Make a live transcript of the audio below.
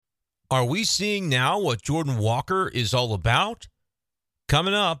Are we seeing now what Jordan Walker is all about?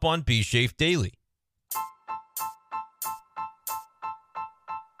 Coming up on B-Shape Daily.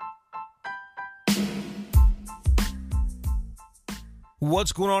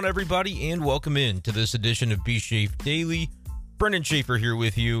 What's going on, everybody, and welcome in to this edition of B-Shape Daily. Brendan Schaefer here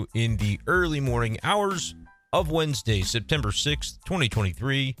with you in the early morning hours of Wednesday, September 6th,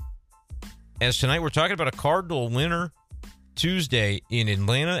 2023. As tonight we're talking about a Cardinal winner Tuesday in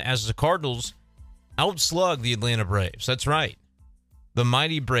Atlanta as the Cardinals outslug the Atlanta Braves. That's right. The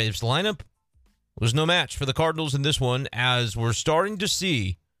mighty Braves lineup was no match for the Cardinals in this one, as we're starting to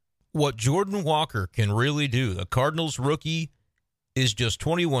see what Jordan Walker can really do. The Cardinals rookie is just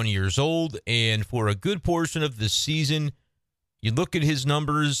 21 years old, and for a good portion of this season, you look at his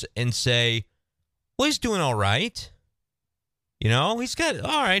numbers and say, well, he's doing all right. You know, he's got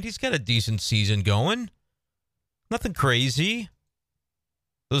a decent season going. Nothing crazy.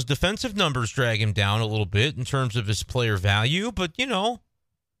 Those defensive numbers drag him down a little bit in terms of his player value, but, good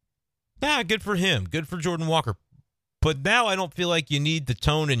for him. Good for Jordan Walker. But now I don't feel like you need the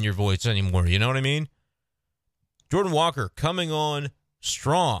tone in your voice anymore. You know what I mean? Jordan Walker coming on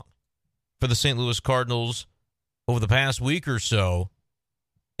strong for the St. Louis Cardinals over the past week or so.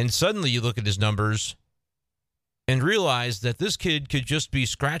 And suddenly you look at his numbers and realize that this kid could just be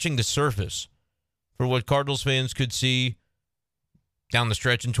scratching the surface for what Cardinals fans could see down the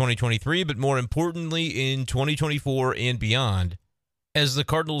stretch in 2023, but more importantly in 2024 and beyond, as the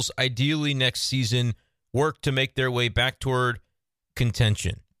Cardinals ideally next season work to make their way back toward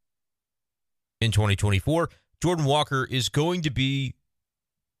contention. In 2024, Jordan Walker is going to be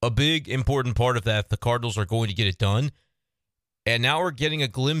a big, important part of that. The Cardinals are going to get it done. And now we're getting a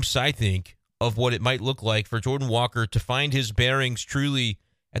glimpse, I think, of what it might look like for Jordan Walker to find his bearings truly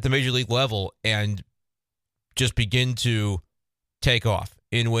at the major league level and just begin to take off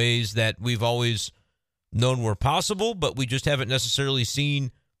in ways that we've always known were possible, but we just haven't necessarily seen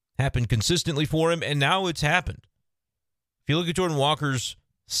happen consistently for him, and now it's happened. If you look at Jordan Walker's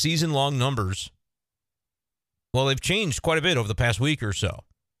season-long numbers, well, they've changed quite a bit over the past week or so.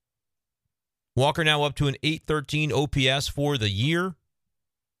 Walker now up to an .813 OPS for the year.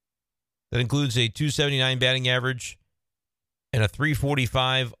 That includes a .279 batting average and a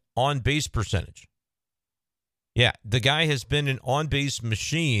 .345 on-base percentage. Yeah, the guy has been an on-base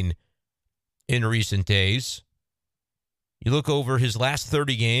machine in recent days. You look over his last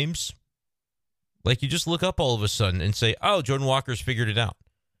 30 games, like you just look up all of a sudden and say, oh, Jordan Walker's figured it out.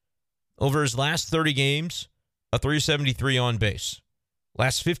 Over his last 30 games, a .373 on base.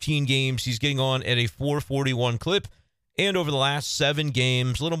 Last 15 games, he's getting on at a .441 clip. And over the last 7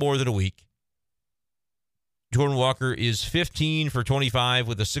 games, a little more than a week, Jordan Walker is 15 for 25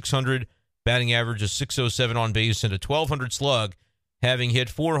 with a .600 batting average, a .607 on base, and a .1200 slug, having hit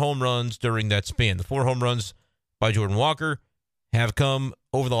 4 home runs during that span. The 4 home runs by Jordan Walker have come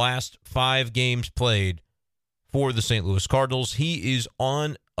over the last 5 games played for the St. Louis Cardinals. He is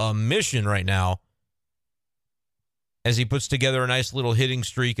on a mission right now as he puts together a nice little hitting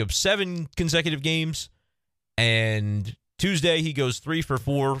streak of 7 consecutive games. And Tuesday, he goes 3 for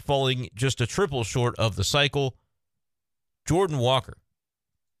 4, falling just a triple short of the cycle. Jordan Walker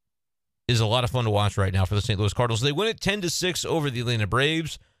is a lot of fun to watch right now for the St. Louis Cardinals. They win it 10-6 over the Atlanta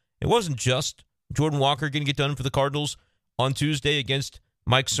Braves. It wasn't just Jordan Walker going to get done for the Cardinals on Tuesday against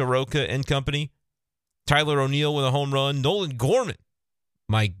Mike Soroka and company. Tyler O'Neill with a home run. Nolan Gorman,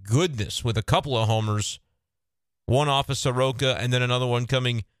 my goodness, with a couple of homers. One off of Soroka and then another one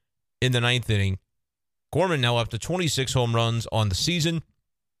coming in the 9th inning. Gorman now up to 26 home runs on the season.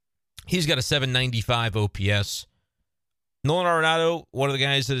 He's got a .795 OPS. Nolan Arenado, one of the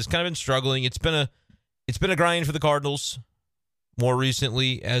guys that has kind of been struggling. It's been a grind for the Cardinals more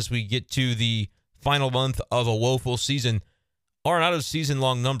recently as we get to the final month of a woeful season. Arenado's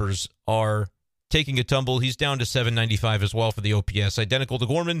season-long numbers are taking a tumble. He's down to .795 as well for the OPS, identical to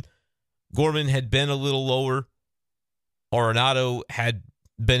Gorman. Gorman had been a little lower. Arenado had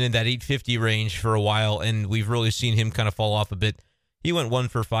been in that .850 range for a while, and we've really seen him kind of fall off a bit. He went 1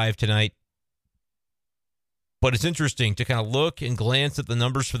 for 5 tonight. But it's interesting to kind of look and glance at the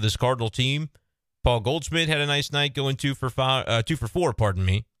numbers for this Cardinal team. Paul Goldschmidt had a nice night going 2 for 4, with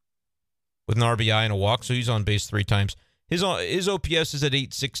an RBI and a walk, so he's on base 3 times. His OPS is at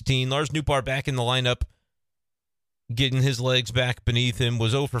 .816. Lars Nootbaar back in the lineup, getting his legs back beneath him,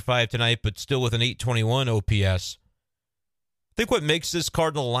 was 0 for 5 tonight, but still with an .821 OPS. I think what makes this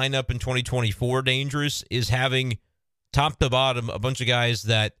Cardinal lineup in 2024 dangerous is having top to bottom a bunch of guys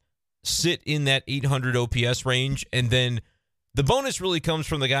that sit in that .800 OPS range, and then the bonus really comes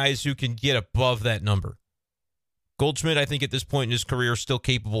from the guys who can get above that number. Goldschmidt, I think at this point in his career, is still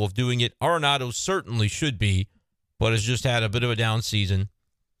capable of doing it. Arenado certainly should be, but has just had a bit of a down season.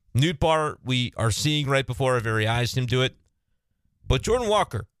 Nootbaar, we are seeing right before our very eyes him do it. But Jordan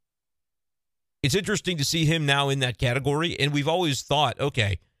Walker, it's interesting to see him now in that category, and we've always thought,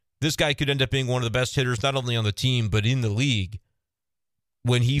 okay, this guy could end up being one of the best hitters, not only on the team, but in the league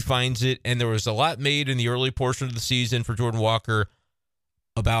when he finds it. And there was a lot made in the early portion of the season for Jordan Walker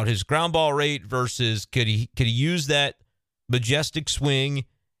about his ground ball rate versus could he use that majestic swing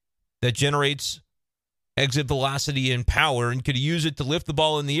that generates exit velocity and power, and could he use it to lift the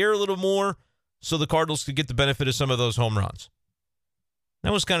ball in the air a little more so the Cardinals could get the benefit of some of those home runs.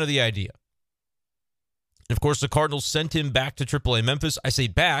 That was kind of the idea. And of course, the Cardinals sent him back to AAA Memphis. I say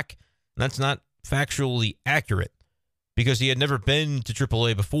back, and that's not factually accurate because he had never been to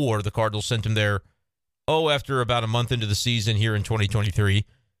AAA before. The Cardinals sent him there, after about a month into the season here in 2023.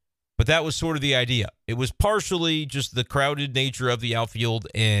 But that was sort of the idea. It was partially just the crowded nature of the outfield,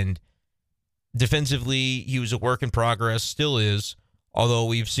 and defensively, he was a work in progress, still is, although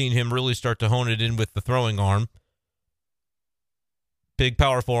we've seen him really start to hone it in with the throwing arm. Big,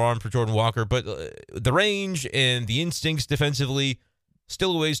 powerful arm for Jordan Walker, but the range and the instincts defensively,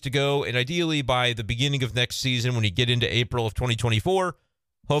 still a ways to go, and ideally by the beginning of next season, when you get into April of 2024,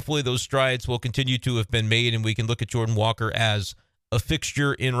 hopefully those strides will continue to have been made, and we can look at Jordan Walker as a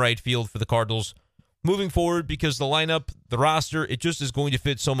fixture in right field for the Cardinals moving forward, because the lineup, the roster, it just is going to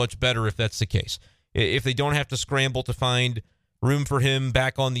fit so much better if that's the case. If they don't have to scramble to find room for him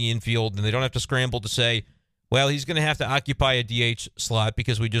back on the infield, and they don't have to scramble to say, well, he's going to have to occupy a DH slot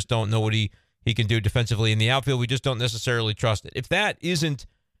because we just don't know what he can do defensively in the outfield. We just don't necessarily trust it. If that isn't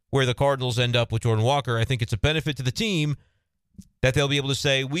where the Cardinals end up with Jordan Walker, I think it's a benefit to the team that they'll be able to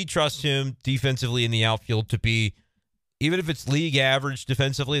say, we trust him defensively in the outfield to be, even if it's league average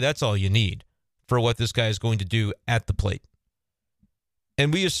defensively, that's all you need for what this guy is going to do at the plate.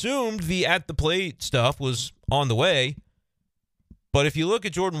 And we assumed the at the plate stuff was on the way. But if you look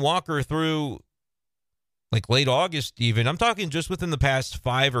at Jordan Walker through like late August even, I'm talking just within the past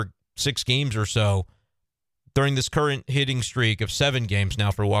 5 or 6 games or so, during this current hitting streak of 7 games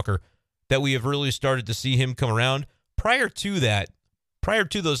now for Walker, that we have really started to see him come around. Prior to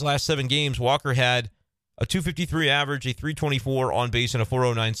those last 7 games, Walker had a 253 average, a 324 on base, and a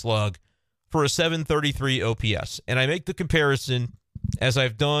 409 slug for a 733 OPS. And I make the comparison, as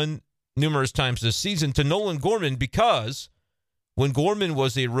I've done numerous times this season, to Nolan Gorman, because when Gorman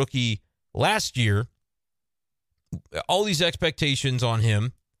was a rookie last year, all these expectations on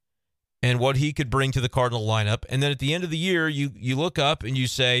him and what he could bring to the Cardinal lineup. And then at the end of the year, you look up and you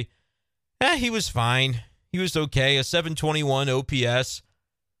say, he was fine. He was okay. A 721 OPS,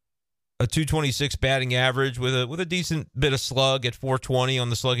 a 226 batting average with a decent bit of slug at 420 on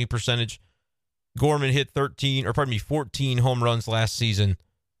the slugging percentage. Gorman hit 14 home runs last season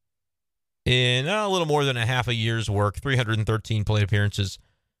in a little more than a half a year's work, 313 plate appearances.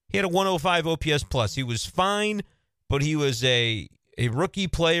 He had a 105 OPS plus. He was fine, but he was a rookie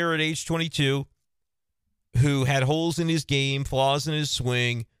player at age 22 who had holes in his game, flaws in his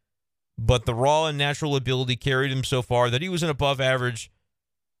swing, but the raw and natural ability carried him so far that he was an above-average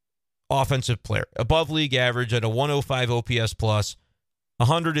offensive player. Above league average at a 105 OPS plus.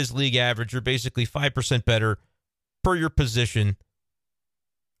 100 is league average. You're basically 5% better per your position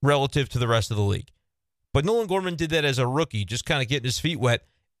relative to the rest of the league. But Nolan Gorman did that as a rookie, just kind of getting his feet wet.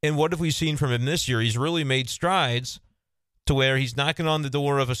 And what have we seen from him this year? He's really made strides to where he's knocking on the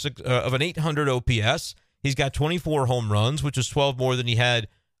door of an 800 OPS. He's got 24 home runs, which is 12 more than he had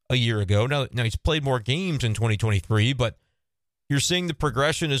a year ago. Now he's played more games in 2023, but you're seeing the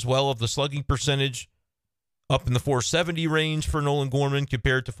progression as well of the slugging percentage up in the 470 range for Nolan Gorman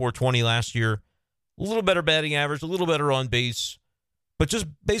compared to 420 last year. A little better batting average, a little better on base, but just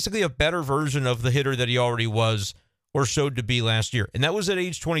basically a better version of the hitter that he already was or showed to be last year. And that was at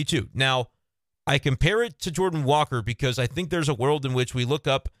age 22. Now, I compare it to Jordan Walker because I think there's a world in which we look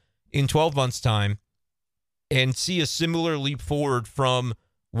up in 12 months' time and see a similar leap forward from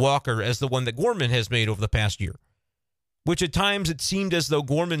Walker as the one that Gorman has made over the past year, which at times it seemed as though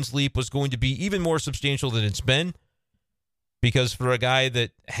Gorman's leap was going to be even more substantial than it's been, because for a guy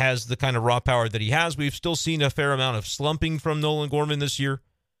that has the kind of raw power that he has, we've still seen a fair amount of slumping from Nolan Gorman this year,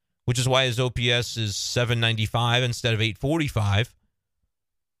 which is why his OPS is 795 instead of 845.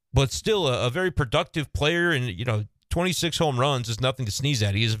 But still a very productive player, and 26 home runs is nothing to sneeze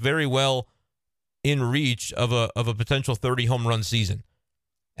at. He is very well in reach of a potential 30 home run season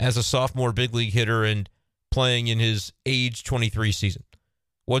as a sophomore big league hitter and playing in his age 23 season.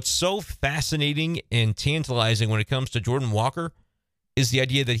 What's so fascinating and tantalizing when it comes to Jordan Walker is the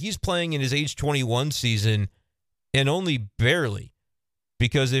idea that he's playing in his age 21 season and only barely,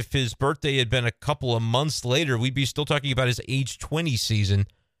 because if his birthday had been a couple of months later, we'd be still talking about his age 20 season,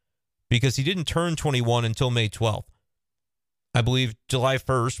 because he didn't turn 21 until May 12th. I believe July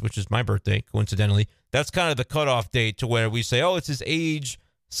 1st, which is my birthday, coincidentally, that's kind of the cutoff date to where we say, oh, it's his age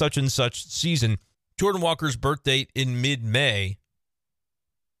such and such season. Jordan Walker's birth date in mid-May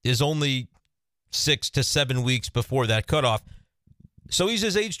is only 6 to 7 weeks before that cutoff. So he's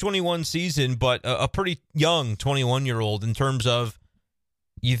his age 21 season, but a pretty young 21-year-old in terms of,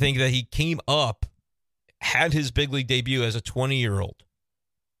 you think that he came up, had his big league debut as a 20-year-old.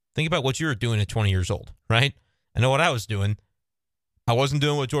 Think about what you were doing at 20 years old, right? I know what I was doing. I wasn't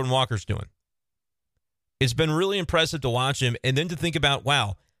doing what Jordan Walker's doing. It's been really impressive to watch him, and then to think about,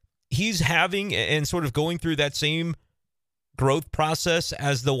 wow, he's having and sort of going through that same growth process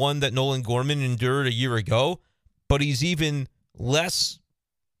as the one that Nolan Gorman endured a year ago, but he's even less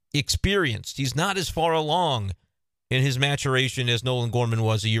experienced. He's not as far along in his maturation as Nolan Gorman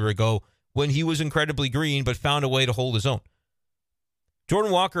was a year ago, when he was incredibly green but found a way to hold his own.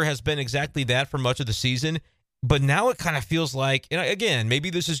 Jordan Walker has been exactly that for much of the season, but now it kind of feels like, and again, maybe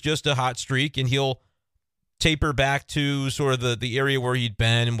this is just a hot streak and he'll taper back to sort of the area where he'd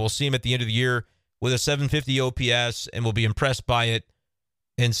been, and we'll see him at the end of the year with a 750 OPS, and we'll be impressed by it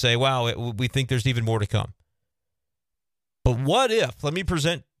and say, wow, we think there's even more to come. But what if, let me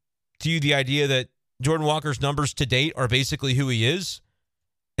present to you the idea that Jordan Walker's numbers to date are basically who he is,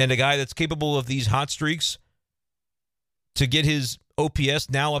 and a guy that's capable of these hot streaks to get his OPS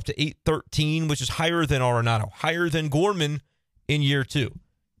now up to 813, which is higher than Arenado, higher than Gorman in year 2.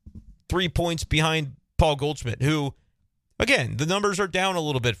 3 points behind Paul Goldschmidt, who, again, the numbers are down a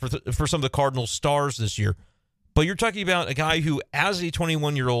little bit for some of the Cardinals stars this year. But you're talking about a guy who, as a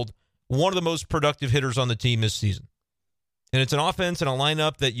 21-year-old, one of the most productive hitters on the team this season. And it's an offense and a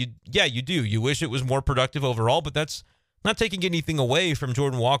lineup that you do. You wish it was more productive overall, but that's not taking anything away from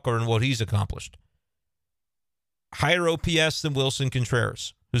Jordan Walker and what he's accomplished. Higher OPS than Wilson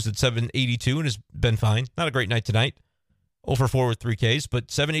Contreras, who's at 782 and has been fine. Not a great night tonight. 0 for 4 with 3 Ks, but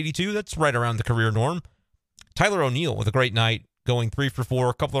 782, that's right around the career norm. Tyler O'Neill with a great night, going 3 for 4,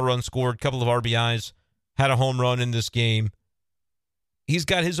 a couple of runs scored, a couple of RBIs, had a home run in this game. He's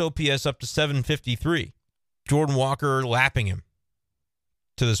got his OPS up to 753. Jordan Walker lapping him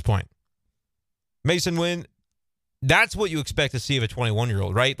to this point. Masyn Winn, that's what you expect to see of a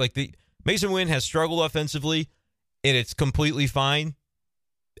 21-year-old, right? Like, Masyn Winn has struggled offensively, and it's completely fine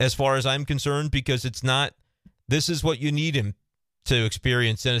as far as I'm concerned, because it's not, this is what you need him to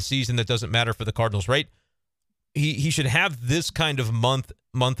experience in a season that doesn't matter for the Cardinals, right? He should have this kind of month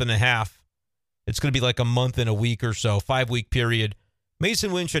and a half. It's going to be like a month and a week or so, 5-week period.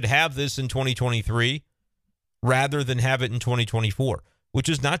 Masyn Winn should have this in 2023 rather than have it in 2024, which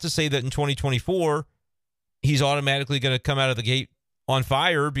is not to say that in 2024 he's automatically going to come out of the gate on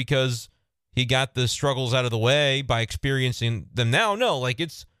fire because he got the struggles out of the way by experiencing them now. No, like,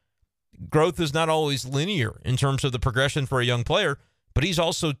 it's growth is not always linear in terms of the progression for a young player, but he's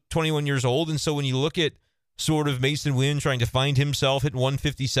also 21 years old. And so when you look at sort of Masyn Winn trying to find himself at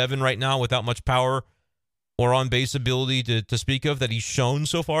 157 right now without much power or on-base ability to speak of that he's shown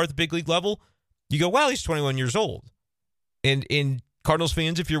so far at the big league level, you go, wow, he's 21 years old. And in Cardinals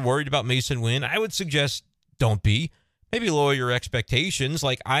fans, if you're worried about Masyn Winn, I would suggest don't be. Maybe lower your expectations.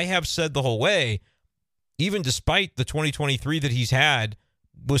 Like I have said the whole way, even despite the 2023 that he's had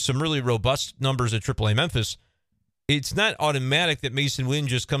with some really robust numbers at AAA Memphis, it's not automatic that Masyn Winn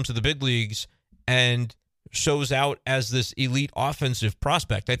just comes to the big leagues and shows out as this elite offensive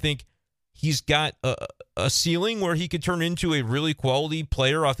prospect. I think he's got a ceiling where he could turn into a really quality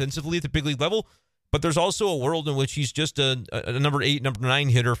player offensively at the big league level, but there's also a world in which he's just a number 8, number 9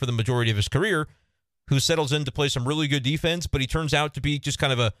 hitter for the majority of his career who settles in to play some really good defense, but he turns out to be just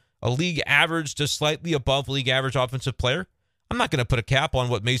kind of a league average to slightly above league average offensive player. I'm not going to put a cap on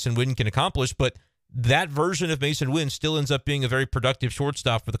what Masyn Winn can accomplish, but that version of Masyn Winn still ends up being a very productive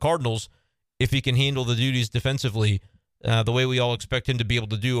shortstop for the Cardinals if he can handle the duties defensively the way we all expect him to be able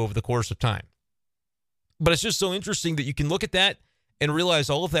to do over the course of time. But it's just so interesting that you can look at that and realize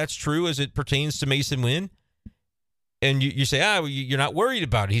all of that's true as it pertains to Masyn Winn. And you say, you're not worried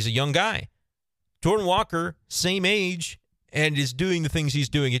about it. He's a young guy. Jordan Walker, same age, and is doing the things he's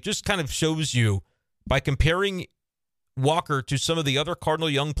doing. It just kind of shows you, by comparing Walker to some of the other Cardinal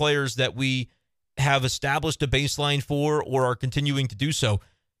young players that we have established a baseline for or are continuing to do so,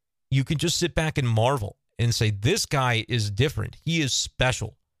 you can just sit back and marvel and say, this guy is different. He is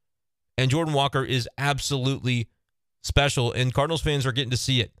special. And Jordan Walker is absolutely special, and Cardinals fans are getting to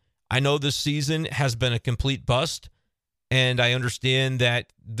see it. I know this season has been a complete bust, and I understand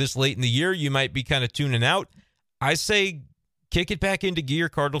that this late in the year, you might be kind of tuning out. I say kick it back into gear,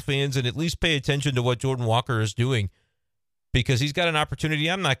 Cardinal fans, and at least pay attention to what Jordan Walker is doing, because he's got an opportunity.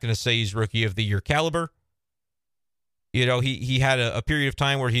 I'm not going to say he's Rookie of the Year caliber. You know, he had a period of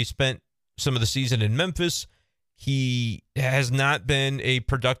time where he spent some of the season in Memphis. He has not been a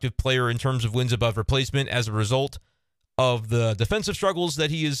productive player in terms of wins above replacement as a result of the defensive struggles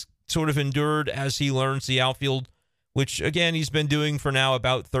that he has sort of endured as he learns the outfield, which, again, he's been doing for now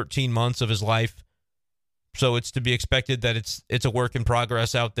about 13 months of his life. So it's to be expected that it's a work in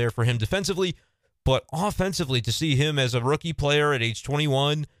progress out there for him defensively. But offensively, to see him as a rookie player at age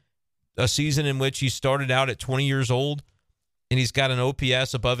 21, a season in which he started out at 20 years old, and he's got an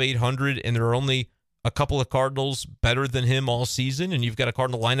OPS above 800, and there are only a couple of Cardinals better than him all season, and you've got a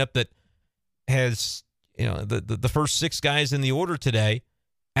Cardinal lineup that has, you know, the first 6 guys in the order today,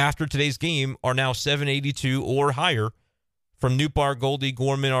 after today's game, are now 782 or higher. From Nootbaar, Goldie,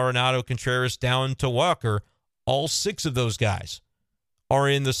 Gorman, Arenado, Contreras, down to Walker, all 6 of those guys are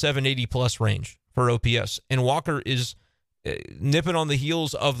in the 780-plus range for OPS. And Walker is nipping on the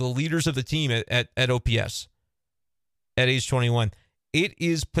heels of the leaders of the team at OPS at age 21. It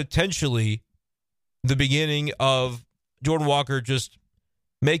is potentially the beginning of Jordan Walker just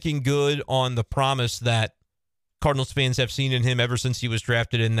making good on the promise that Cardinals fans have seen in him ever since he was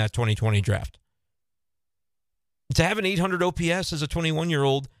drafted in that 2020 draft. To have an 800 OPS as a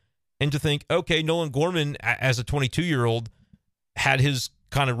 21-year-old, and to think, okay, Nolan Gorman as a 22-year-old had his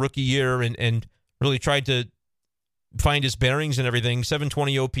kind of rookie year and really tried to find his bearings and everything,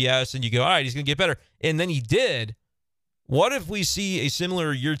 720 OPS, and you go, all right, he's going to get better. And then he did. What if we see a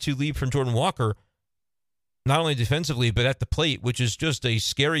similar year 2 leap from Jordan Walker, not only defensively, but at the plate, which is just a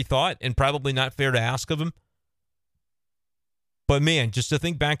scary thought and probably not fair to ask of him. But, man, just to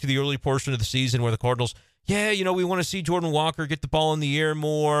think back to the early portion of the season where the Cardinals, yeah, you know, we want to see Jordan Walker get the ball in the air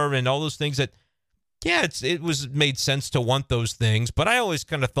more and all those things that, yeah, it was made sense to want those things. But I always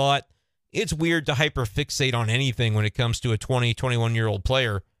kind of thought it's weird to hyperfixate on anything when it comes to a 20, 21-year-old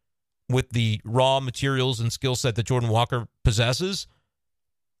player with the raw materials and skill set that Jordan Walker possesses,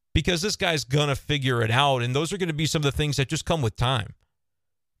 because this guy's going to figure it out. And those are going to be some of the things that just come with time.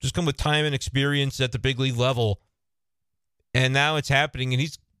 Just come with time and experience at the big league level. And now it's happening, and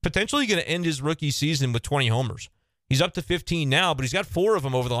he's potentially going to end his rookie season with 20 homers. He's up to 15 now, but he's got 4 of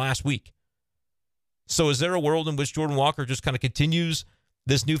them over the last week. So is there a world in which Jordan Walker just kind of continues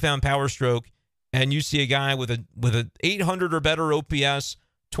this newfound power stroke, and you see a guy with a 800 or better OPS,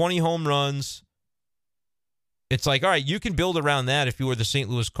 20 home runs? It's like, all right, you can build around that if you were the St.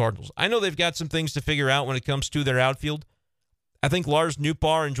 Louis Cardinals. I know they've got some things to figure out when it comes to their outfield. I think Lars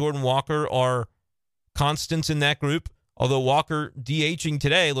Nootbaar and Jordan Walker are constants in that group. Although Walker DHing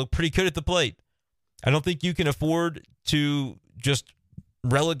today looked pretty good at the plate. I don't think you can afford to just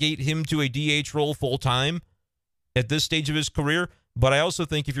relegate him to a DH role full-time at this stage of his career. But I also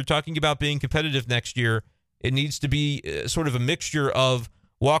think if you're talking about being competitive next year, it needs to be sort of a mixture of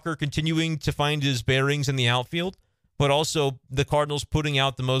Walker continuing to find his bearings in the outfield, but also the Cardinals putting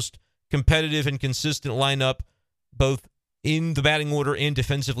out the most competitive and consistent lineup, both in the batting order and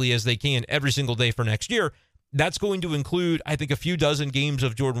defensively as they can every single day for next year. That's going to include, I think, a few dozen games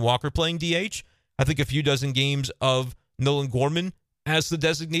of Jordan Walker playing DH. I think a few dozen games of Nolan Gorman as the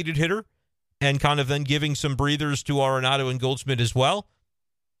designated hitter, and kind of then giving some breathers to Arenado and Goldschmidt as well.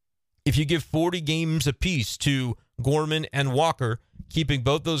 If you give 40 games apiece to Gorman and Walker, keeping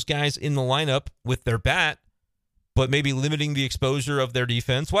both those guys in the lineup with their bat, but maybe limiting the exposure of their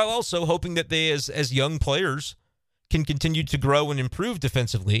defense, while also hoping that they, as young players, can continue to grow and improve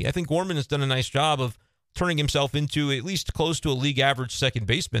defensively. I think Gorman has done a nice job of turning himself into at least close to a league average second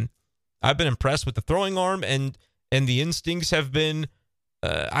baseman. I've been impressed with the throwing arm, and the instincts have been,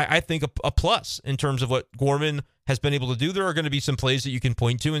 I think, a plus in terms of what Gorman has been able to do. There are going to be some plays that you can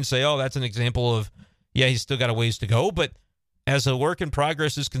point to and say, oh, that's an example of, yeah, he's still got a ways to go. But as a work in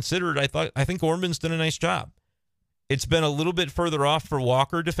progress is considered, I think Gorman's done a nice job. It's been a little bit further off for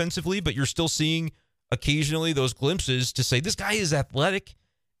Walker defensively, but you're still seeing occasionally those glimpses to say this guy is athletic.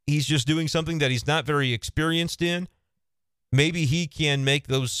 He's just doing something that he's not very experienced in. Maybe he can make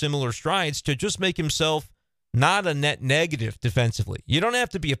those similar strides to just make himself not a net negative defensively. You don't have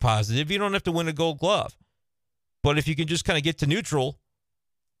to be a positive. You don't have to win a Gold Glove. But if you can just kind of get to neutral,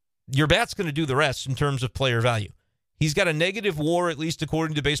 your bat's going to do the rest in terms of player value. He's got a negative WAR, at least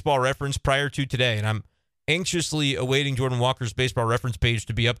according to Baseball Reference, prior to today. And I'm anxiously awaiting Jordan Walker's Baseball Reference page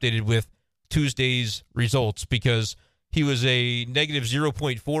to be updated with Tuesday's results, because he was a negative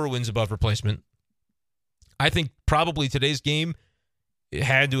 0.4 wins above replacement. I think probably today's game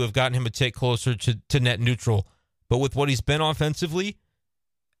had to have gotten him a tick closer to net neutral. But with what he's been offensively,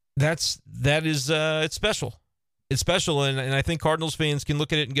 that is it's special. It's special, and I think Cardinals fans can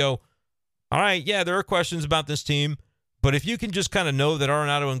look at it and go, all right, yeah, there are questions about this team, but if you can just kind of know that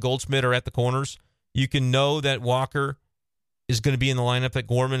Arenado and Goldschmidt are at the corners, you can know that Walker is going to be in the lineup, that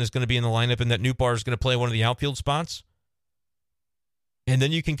Gorman is going to be in the lineup, and that Nootbaar is going to play one of the outfield spots. And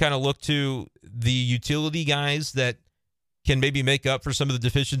then you can kind of look to the utility guys that can maybe make up for some of the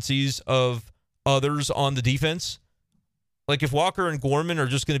deficiencies of others on the defense. Like if Walker and Gorman are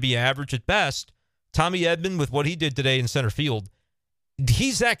just going to be average at best, Tommy Edman, with what he did today in center field,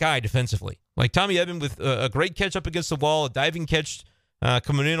 he's that guy defensively. Like Tommy Edman with a great catch up against the wall, a diving catch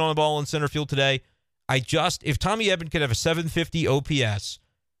coming in on the ball in center field today. If Tommy Edman could have a 750 OPS,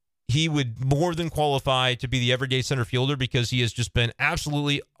 he would more than qualify to be the everyday center fielder because he has just been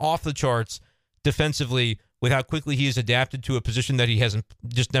absolutely off the charts defensively with how quickly he has adapted to a position that he hasn't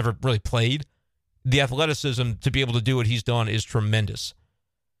just never really played. The athleticism to be able to do what he's done is tremendous.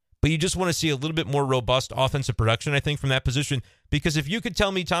 But you just want to see a little bit more robust offensive production, I think, from that position. Because if you could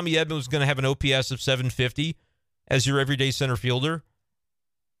tell me Tommy Edman was going to have an OPS of 750 as your everyday center fielder,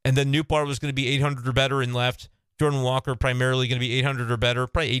 and then Nootbaar was going to be 800 or better in left, Jordan Walker primarily going to be 800 or better,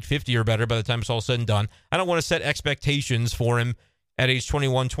 probably 850 or better by the time it's all said and done. I don't want to set expectations for him at age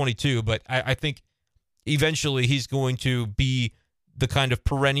 21, 22, but I think eventually he's going to be the kind of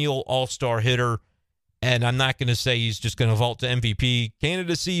perennial all-star hitter. And I'm not going to say he's just going to vault to MVP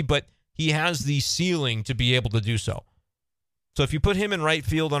candidacy, but he has the ceiling to be able to do so. So if you put him in right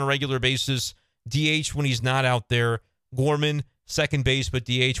field on a regular basis, DH when he's not out there, Gorman, second base, but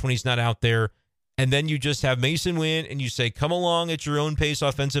DH when he's not out there, and then you just have Mason Wynn and you say, come along at your own pace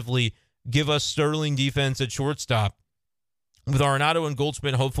offensively, give us sterling defense at shortstop. With Arenado and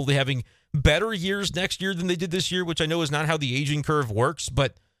Goldschmidt hopefully having better years next year than they did this year, which I know is not how the aging curve works,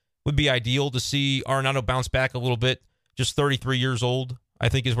 but would be ideal to see Arenado bounce back a little bit. Just 33 years old, I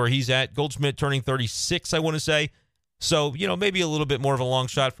think, is where he's at. Goldschmidt turning 36, I want to say. So, maybe a little bit more of a long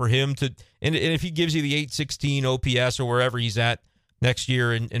shot for him to, and if he gives you the 816 OPS or wherever he's at next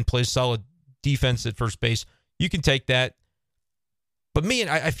year and plays solid defense at first base, you can take that. But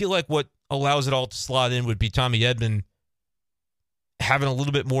I feel like what allows it all to slot in would be Tommy Edman having a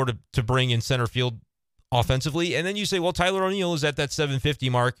little bit more to bring in center field offensively. And then you say, well, Tyler O'Neill is at that 750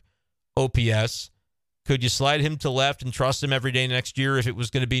 mark OPS. Could you slide him to left and trust him every day next year if it was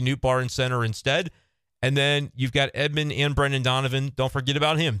going to be Nootbaar in center instead? And then you've got Edman and Brendan Donovan. Don't forget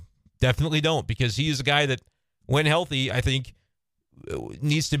about him. Definitely don't, because he is a guy that, when healthy, I think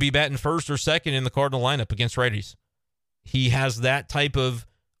needs to be batting first or second in the Cardinal lineup against righties. He has that type of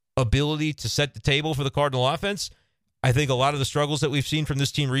ability to set the table for the Cardinal offense. I think a lot of the struggles that we've seen from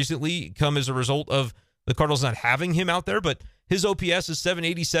this team recently come as a result of the Cardinals not having him out there, but his OPS is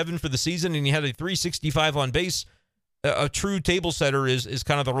 787 for the season, and he had a 365 on base. A true table setter is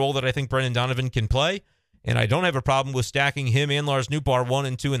kind of the role that I think Brendan Donovan can play, and I don't have a problem with stacking him and Lars Nootbaar 1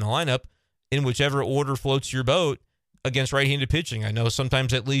 and 2 in the lineup in whichever order floats your boat against right-handed pitching. I know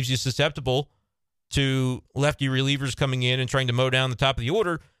sometimes that leaves you susceptible to lefty relievers coming in and trying to mow down the top of the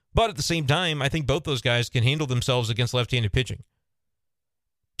order, but at the same time, I think both those guys can handle themselves against left-handed pitching.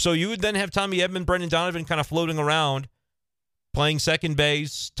 So you would then have Tommy Edman, Brendan Donovan kind of floating around, playing second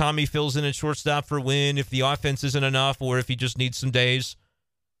base. Tommy fills in at shortstop for Wynn if the offense isn't enough or if he just needs some days.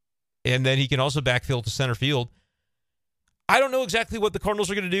 And then he can also backfill to center field. I don't know exactly what the Cardinals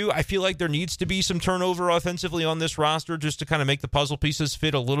are going to do. I feel like there needs to be some turnover offensively on this roster just to kind of make the puzzle pieces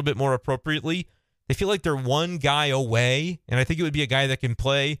fit a little bit more appropriately. They feel like they're one guy away, and I think it would be a guy that can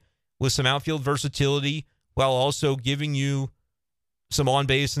play with some outfield versatility while also giving you some on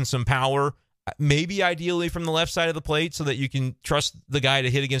base and some power, maybe ideally from the left side of the plate so that you can trust the guy to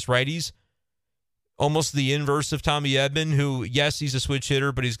hit against righties. Almost the inverse of Tommy Edman, who, yes, he's a switch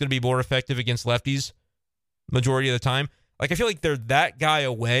hitter, but he's going to be more effective against lefties majority of the time. Like, I feel like they're that guy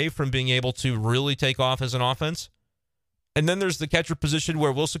away from being able to really take off as an offense. And then there's the catcher position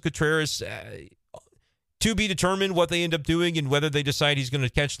where Wilson Contreras, to be determined what they end up doing and whether they decide he's going to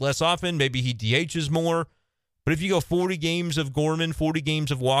catch less often. Maybe he DHs more. But if you go 40 games of Gorman, 40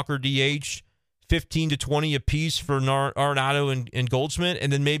 games of Walker DH, 15 to 20 apiece for Arenado and Goldschmidt,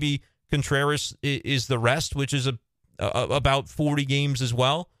 and then maybe Contreras is the rest, which is about 40 games as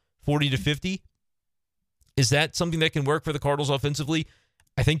well, 40 to 50. Is that something that can work for the Cardinals offensively?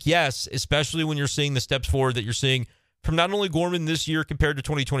 I think yes, especially when you're seeing the steps forward that you're seeing from not only Gorman this year compared to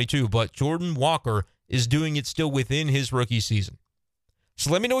 2022, but Jordan Walker is doing it still within his rookie season. So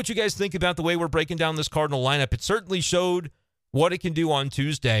let me know what you guys think about the way we're breaking down this Cardinal lineup. It certainly showed what it can do on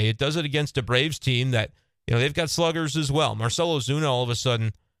Tuesday. It does it against a Braves team that, they've got sluggers as well. Marcell Ozuna all of a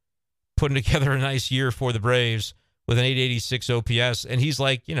sudden putting together a nice year for the Braves with an 886 OPS, and he's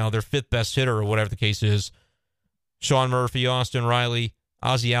like, their fifth best hitter or whatever the case is. Sean Murphy, Austin Riley,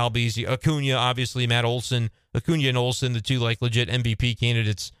 Ozzie Albies, Acuna, obviously, Matt Olson. Acuna and Olson, the two legit MVP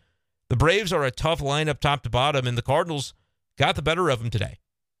candidates. The Braves are a tough lineup top to bottom, and the Cardinals got the better of them today.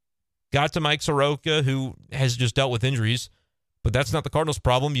 Got to Mike Soroka, who has just dealt with injuries, but that's not the Cardinals'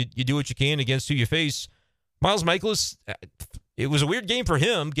 problem. You do what you can against who you face. Miles Mikolas, it was a weird game for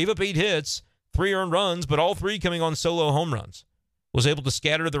him. Gave up 8 hits, 3 earned runs, but all 3 coming on solo home runs. Was able to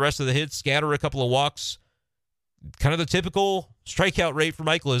scatter the rest of the hits, scatter a couple of walks. Kind of the typical strikeout rate for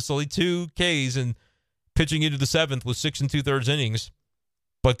Mikolas, only 2 Ks and pitching into the 7th with 6 2/3 innings.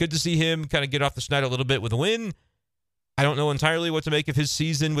 But good to see him kind of get off the schneid a little bit with a win. I don't know entirely what to make of his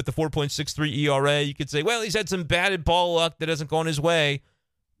season with the 4.63 ERA. You could say, well, he's had some batted ball luck that hasn't gone his way.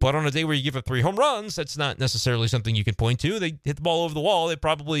 But on a day where you give up 3 home runs, that's not necessarily something you can point to. They hit the ball over the wall. They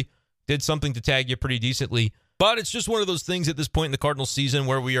probably did something to tag you pretty decently. But it's just one of those things at this point in the Cardinals season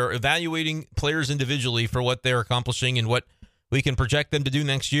where we are evaluating players individually for what they're accomplishing and what we can project them to do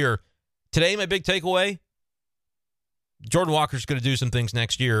next year. Today, my big takeaway, Jordan Walker's going to do some things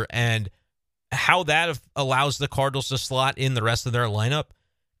next year, and how that allows the Cardinals to slot in the rest of their lineup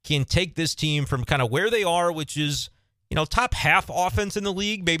can take this team from kind of where they are, which is, top half offense in the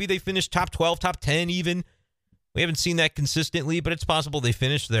league. Maybe they finish top 12, top 10 even. We haven't seen that consistently, but it's possible they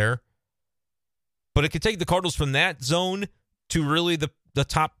finish there. But it could take the Cardinals from that zone to really the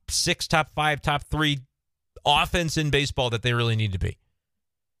top 6, top 5, top 3 offense in baseball that they really need to be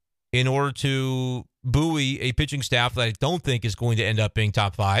in order to buoy a pitching staff that I don't think is going to end up being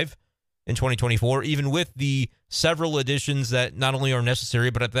top 5 in 2024, even with the several additions that not only are necessary,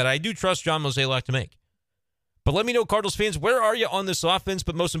 but that I do trust John Mozeliak to make. But let me know, Cardinals fans, where are you on this offense?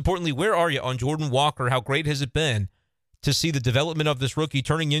 But most importantly, where are you on Jordan Walker? How great has it been to see the development of this rookie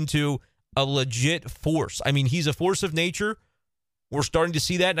turning into a legit force? I mean, he's a force of nature. We're starting to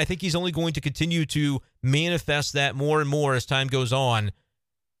see that, and I think he's only going to continue to manifest that more and more as time goes on.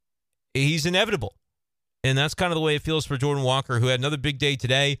 He's inevitable. And that's kind of the way it feels for Jordan Walker, who had another big day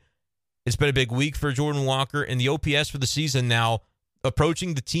today. It's been a big week for Jordan Walker, and the OPS for the season now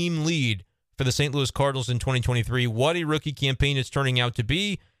approaching the team lead for the St. Louis Cardinals in 2023. What a rookie campaign it's turning out to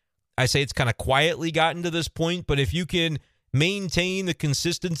be. I say it's kind of quietly gotten to this point, but if you can maintain the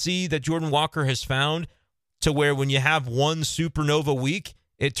consistency that Jordan Walker has found to where when you have one supernova week,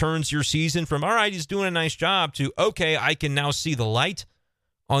 it turns your season from, all right, he's doing a nice job, to, okay, I can now see the light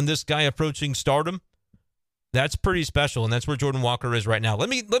on this guy approaching stardom. That's pretty special, and that's where Jordan Walker is right now. Let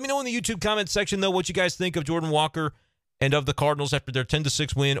me know in the YouTube comments section, though, what you guys think of Jordan Walker and of the Cardinals after their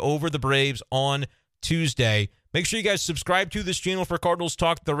 10-6 win over the Braves on Tuesday. Make sure you guys subscribe to this channel for Cardinals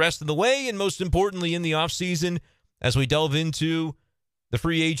talk the rest of the way, and most importantly, in the offseason, as we delve into the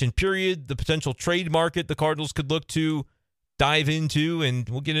free agent period, the potential trade market the Cardinals could look to dive into, and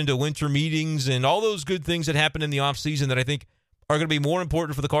we'll get into winter meetings and all those good things that happen in the offseason that I think are going to be more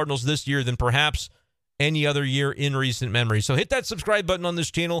important for the Cardinals this year than perhaps any other year in recent memory. So hit that subscribe button on this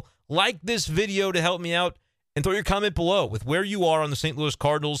channel, like this video to help me out, and throw your comment below with where you are on the St. Louis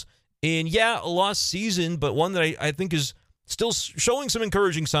Cardinals. And yeah, a lost season, but one that I think is still showing some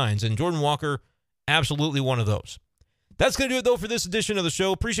encouraging signs, and Jordan Walker, absolutely one of those. That's going to do it, though, for this edition of the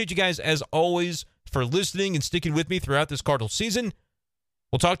show. Appreciate you guys, as always, for listening and sticking with me throughout this Cardinals season.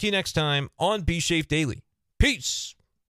 We'll talk to you next time on B Shape Daily. Peace.